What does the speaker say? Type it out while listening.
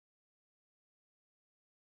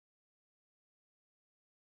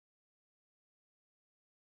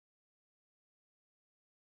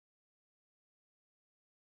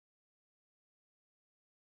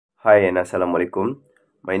Hi and Assalamualaikum.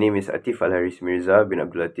 My name is Atiff Al-Hariz Mirza bin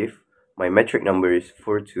Abdul Latiff. My metric number is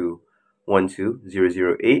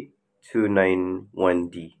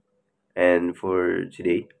 4212008291D. And for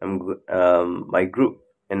today, my group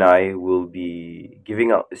and I will be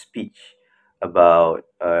giving out a speech about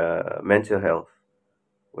mental health.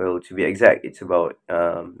 Well, to be exact, it's about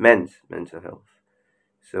men's mental health.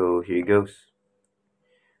 So here goes.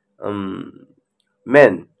 Um,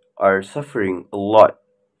 Men are suffering a lot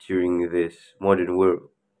during this modern world.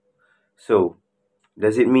 So,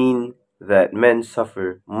 does it mean that men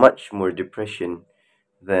suffer much more depression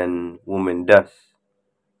than women does?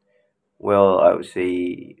 Well, I would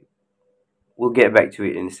say we'll get back to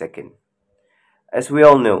it in a second. As we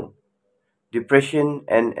all know, depression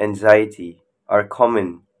and anxiety are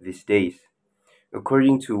common these days.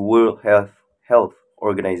 According to World Health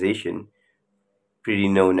Organization, pretty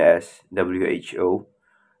known as WHO,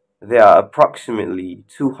 there are approximately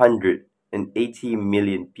 280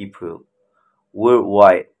 million people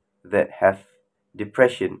worldwide that have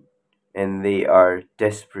depression, and they are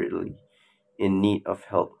desperately in need of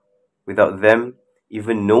help without them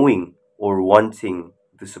even knowing or wanting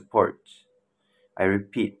the support. I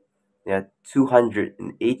repeat, there are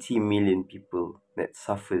 280 million people that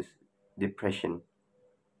suffers depression.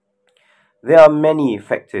 There are many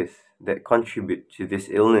factors that contribute to this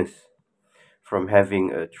illness, from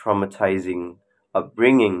having a traumatizing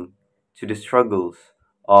upbringing to the struggles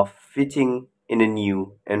of fitting in a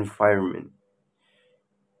new environment.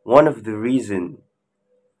 One of the reasons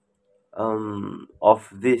of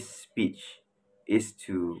this speech is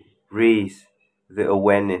to raise the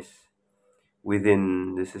awareness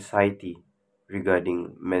within the society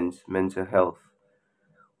regarding men's mental health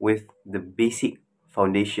with the basic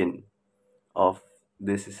foundation of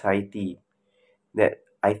the society that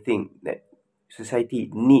I think that society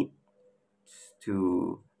needs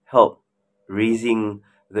to help raising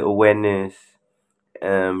the awareness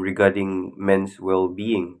regarding men's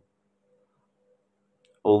well-being.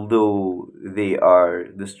 Although they are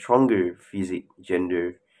the stronger physic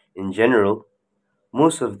gender in general,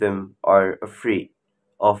 most of them are afraid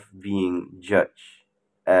of being judged,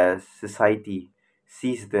 as society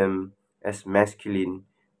sees them as masculine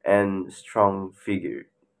and strong figure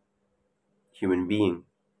human being.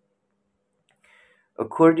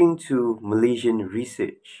 According to Malaysian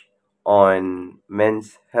research on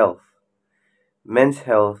men's health, men's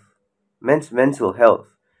mental health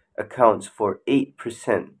accounts for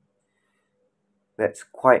 8%. That's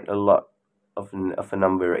quite a lot of a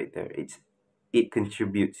number right there. It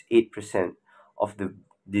contributes 8% of the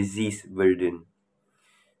disease burden.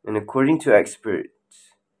 And according to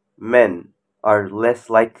experts, men are less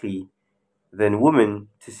likely than women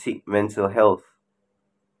to seek mental health,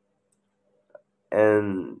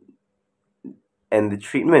 and the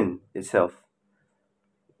treatment itself.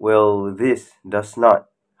 Well, this does not,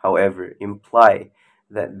 however, imply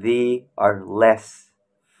that they are less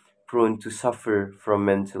prone to suffer from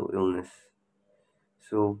mental illness.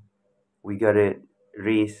 So we gotta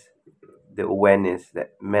raise the awareness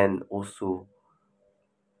that men also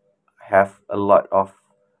have a lot of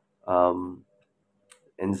um,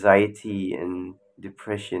 anxiety and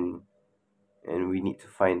depression, and we need to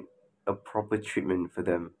find a proper treatment for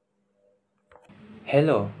them.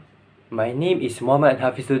 Hello, my name is Mohamad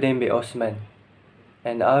Hafizuddin bin Osman,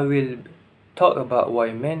 and I will talk about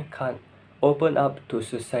why men can't open up to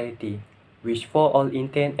society, which for all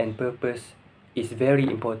intent and purpose is very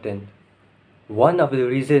important. One of the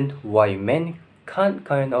reasons why men can't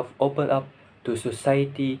kind of open up to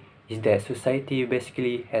society is that society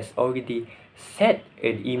basically has already set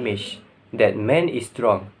an image that man is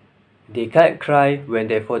strong. They can't cry when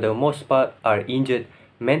they for the most part are injured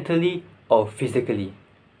mentally or physically.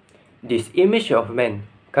 This image of men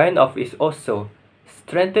kind of is also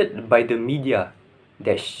strengthened by the media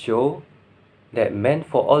that show that men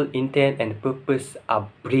for all intent and purpose are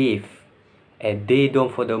brave, and they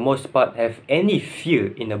don't for the most part have any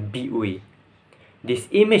fear in a big way. This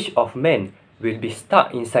image of men will be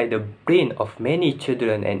stuck inside the brain of many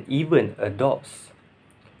children and even adults.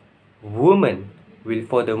 Women will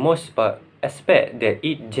for the most part expect that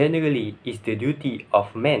it generally is the duty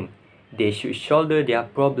of men. They should shoulder their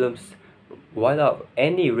problems without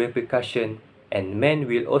any repercussion, and men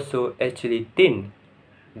will also actually think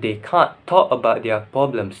they can't talk about their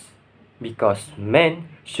problems because men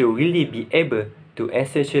should really be able to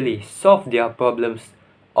essentially solve their problems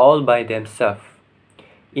all by themselves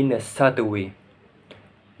in a subtle way.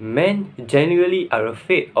 Men generally are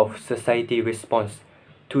afraid of society response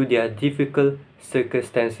to their difficult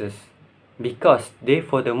circumstances because they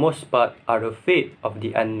for the most part are afraid of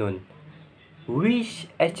the unknown. which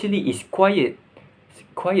actually is quite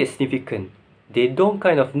significant. They don't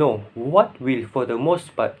kind of know what will for the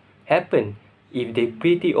most part happen if they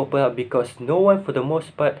pretty open up, because no one for the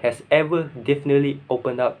most part has ever definitely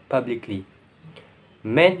opened up publicly.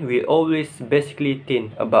 Men will always basically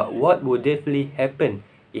think about what would definitely happen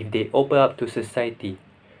if they open up to society.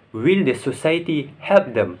 Will the society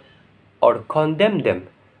help them or condemn them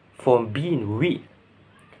for being weak?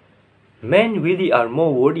 Men really are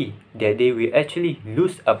more worried that they will actually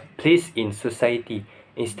lose a place in society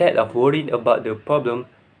instead of worrying about the problem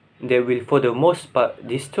that will for the most part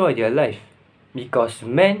destroy their life, because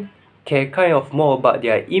men care kind of more about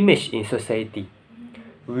their image in society,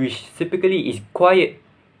 which typically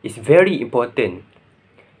is very important.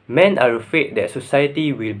 Men are afraid that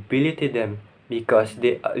society will belittle them because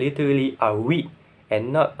they literally are weak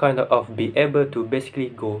and not kind of be able to basically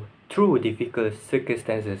go through difficult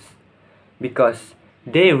circumstances, because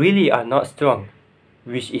they really are not strong,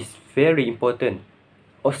 which is very important.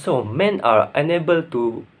 Also, men are unable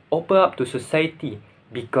to open up to society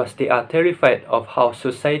because they are terrified of how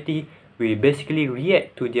society will basically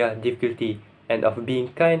react to their difficulty and of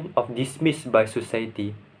being kind of dismissed by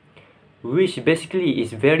society, which basically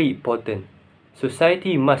is very important.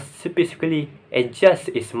 Society must specifically adjust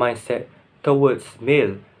its mindset towards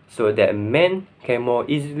male so that men can more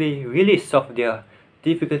easily really solve their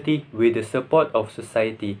difficulty with the support of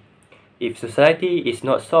society. If society is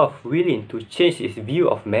not willing to change its view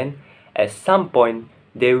of men, at some point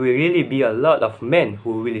there will really be a lot of men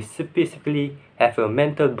who will specifically have a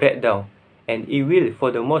mental breakdown, and it will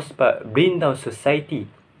for the most part bring down society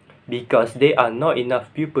because there are not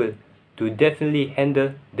enough people to definitely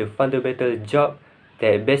handle the fundamental job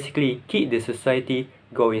that basically keep the society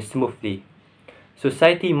going smoothly.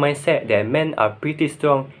 Society mindset that men are pretty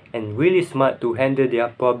strong and really smart to handle their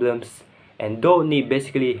problems and don't need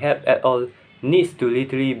basically help at all needs to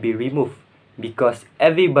literally be removed, because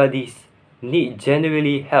everybody's need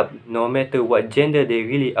generally help no matter what gender they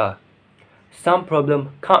really are. Some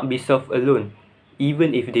problem can't be solved alone,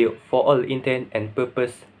 even if they for all intent and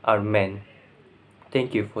purpose are men.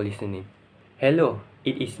 Thank you for listening. Hello,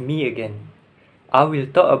 it is me again. I will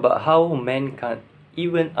talk about how men can't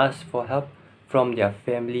even ask for help from their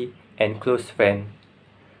family and close friends.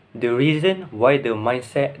 The reason why the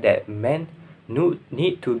mindset that men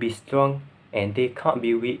need to be strong and they can't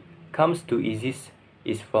be weak comes to exist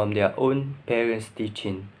is from their own parents'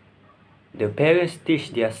 teaching. The parents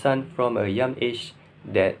teach their son from a young age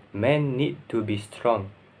that men need to be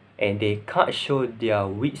strong and they can't show their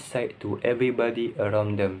weak side to everybody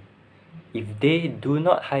around them. If they do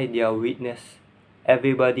not hide their weakness,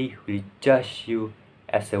 everybody will judge you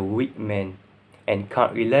as a weak man and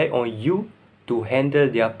can't rely on you to handle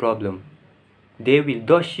their problem. They will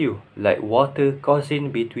dodge you like water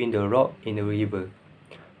crossing between the rock in a river.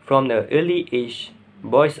 From the early age,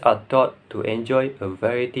 boys are taught to enjoy a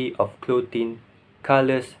variety of clothing,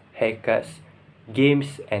 colors, haircuts,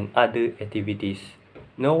 games, and other activities.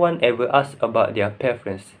 No one ever asks about their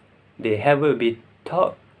preference. They haven't been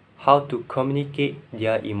taught how to communicate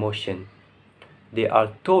their emotion. They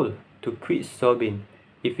are told to quit sobbing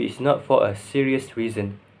if it's not for a serious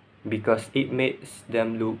reason, because it makes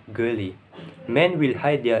them look girly. Men will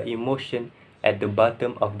hide their emotion at the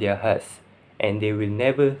bottom of their hearts, and they will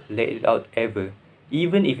never let it out ever.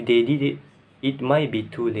 Even if they did it, it might be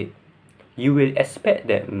too late. You will expect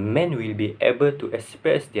that men will be able to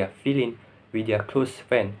express their feeling with their close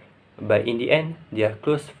friend, but in the end, their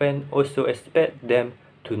close friend also expect them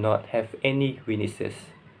to not have any weaknesses.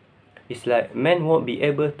 It's like men won't be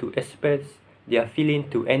able to express their feeling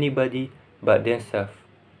to anybody but themselves.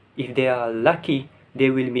 If they are lucky, they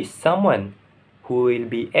will meet someone who will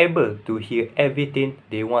be able to hear everything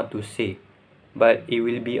they want to say, but it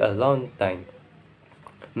will be a long time.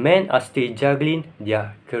 Men are still juggling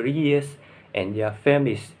their careers and their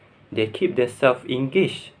families. They keep themselves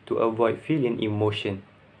engaged to avoid feeling emotion,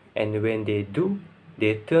 and when they do,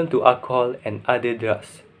 they turn to alcohol and other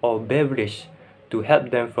drugs or beverage to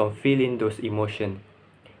help them from feeling those emotions.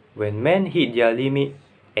 When men hit their limit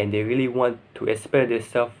and they really want to express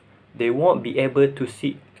themselves, they won't be able to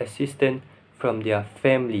seek assistance from their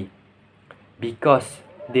family because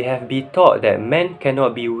they have been taught that men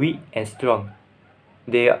cannot be weak and strong.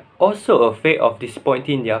 They are also afraid of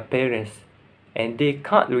disappointing their parents, and they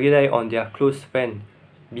can't rely on their close friend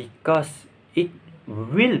because it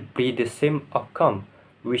will be the same outcome,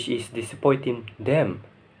 which is disappointing them.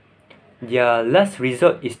 Their last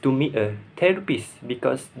resort is to meet a therapist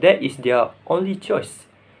because that is their only choice.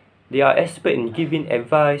 They are expert in giving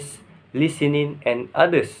advice, listening, and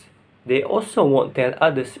others. They also won't tell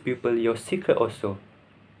others people your secret also.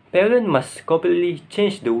 Parents must completely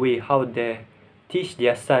change the way how they teach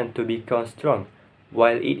their son to become strong.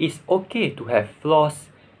 While it is okay to have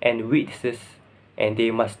flaws and weaknesses, and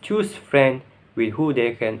they must choose friends with who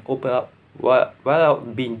they can open up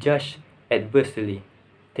without being judged adversely.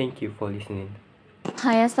 Thank you for listening.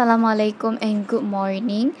 Hi, Assalamualaikum and good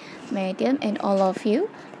morning, madam and all of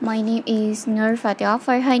you. My name is NurFatehah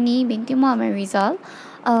Farhaney Binti Mohamad Rizal.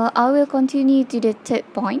 I will continue to the third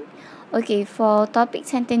point. Okay, for topic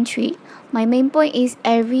sentence 3, my main point is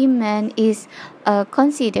every man is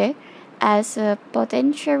considered as a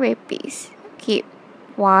potential rapist. Okay,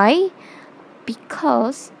 why?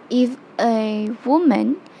 Because if a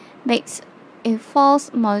woman makes a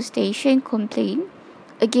false molestation complaint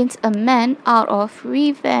against a man out of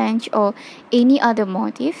revenge or any other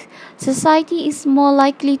motive, society is more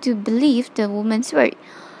likely to believe the woman's word.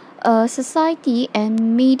 Society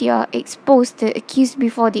and media expose the accused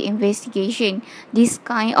before the investigation. This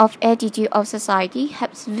kind of attitude of society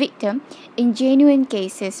helps victims in genuine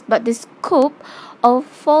cases, but the scope of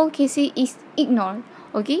false cases is ignored.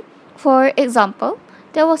 Okay, for example,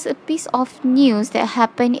 there was a piece of news that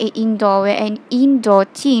happened in Indore where an indoor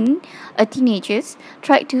teenagers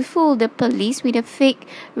tried to fool the police with a fake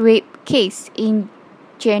rape case. In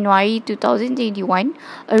January 2021,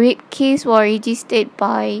 a rape case was registered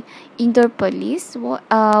by Indore Police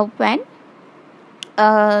when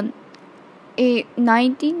uh, a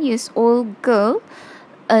 19 years old girl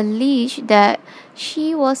alleged that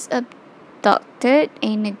she was abducted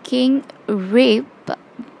and again raped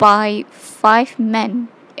by 5 men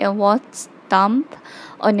and was dumped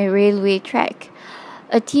on a railway track.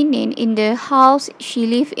 A tenant in the house she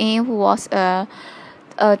lived in, who was a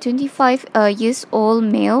 25 years old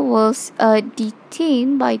male, was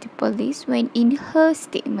detained by the police when in her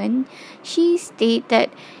statement she stated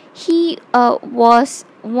that he was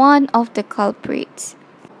one of the culprits.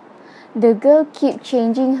 The girl kept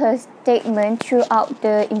changing her statement throughout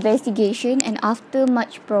the investigation, and after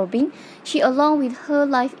much probing, she, along with her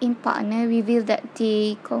live-in partner, revealed that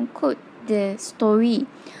they conclude the story.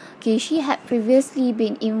 Okay, she had previously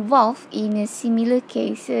been involved in a similar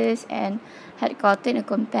cases and had gotten a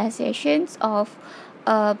compensation of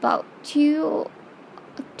about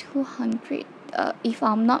 200, if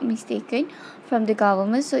I'm not mistaken, from the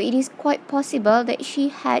government. So it is quite possible that she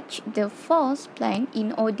hatched the false plan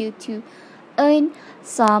in order to earn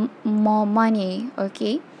some more money.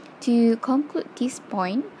 Okay, to conclude this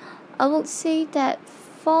point, I would say that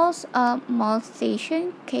false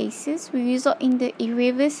molestation cases will result in the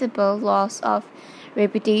irreversible loss of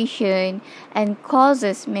reputation and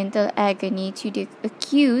causes mental agony to the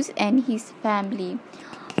accused and his family.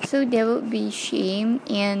 So there will be shame,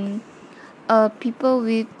 and people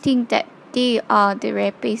will think that they are the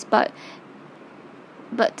rapists, but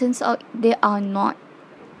turns out they are not.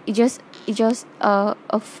 It just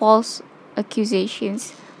a false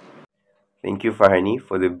accusations. Thank you, Farhani,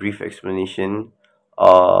 for the brief explanation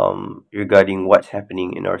regarding what's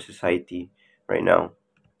happening in our society right now.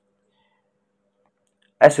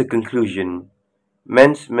 As a conclusion,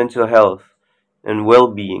 men's mental health and well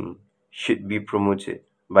being should be promoted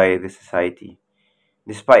by the society,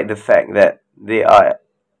 despite the fact that they are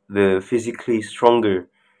the physically stronger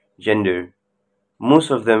gender.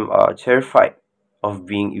 Most of them are terrified of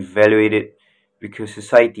being evaluated because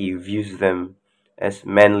society views them as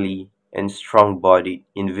manly and strong bodied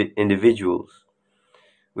individuals.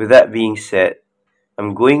 With that being said,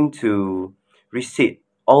 I'm going to restate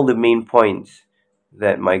all the main points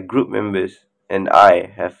that my group members and I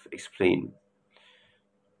have explained.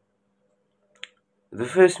 The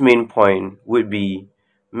first main point would be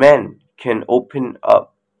men can open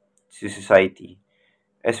up to society.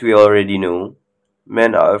 As we already know,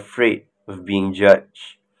 men are afraid of being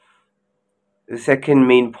judged. The second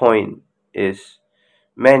main point is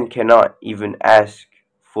men cannot even ask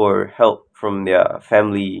for help from their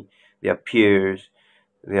family, their peers,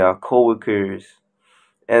 their co-workers,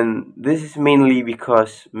 and this is mainly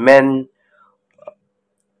because men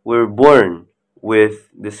were born with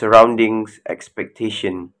the surroundings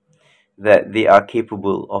expectation that they are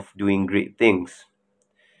capable of doing great things.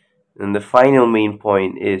 And the final main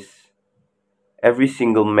point is every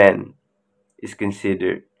single man is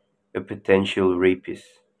considered a potential rapist.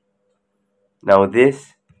 Now,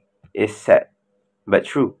 this is sad but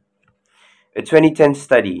true. A 2010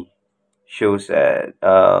 study shows that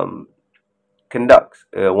conducts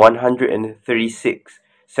 136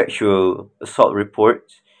 sexual assault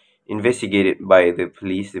reports investigated by the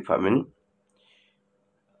police department.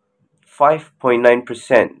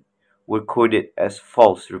 5.9% were coded as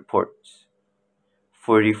false reports.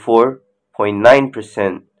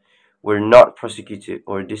 44.9% were not prosecuted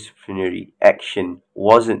or disciplinary action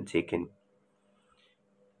wasn't taken.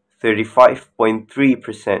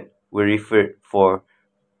 35.3% were referred for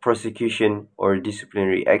prosecution or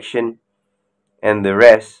disciplinary action, and the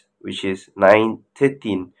rest, which is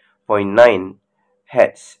 13.9,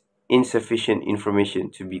 had insufficient information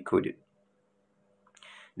to be coded.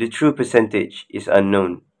 The true percentage is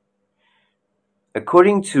unknown.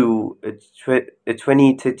 According to a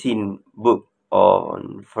 2013 book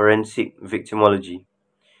on forensic victimology,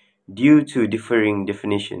 due to differing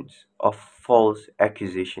definitions of false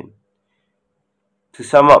accusation, to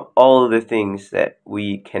sum up all the things that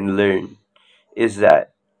we can learn is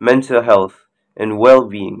that mental health and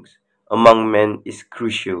well-being among men is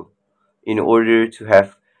crucial in order to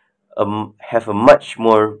have a much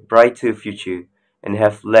more brighter future and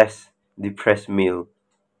have less depressed male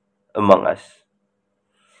among us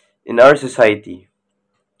in our society.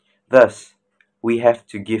 Thus, we have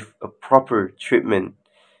to give a proper treatment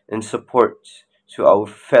and support to our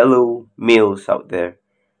fellow males out there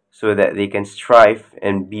so that they can strive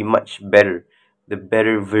and be much better, the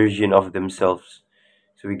better version of themselves.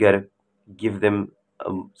 So we gotta give them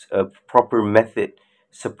a proper method,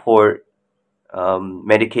 support,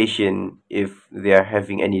 medication if they are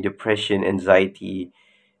having any depression, anxiety,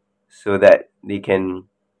 so that they can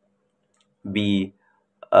be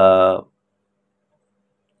uh,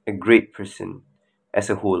 a great person as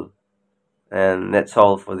a whole. And that's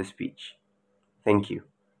all for the speech. Thank you.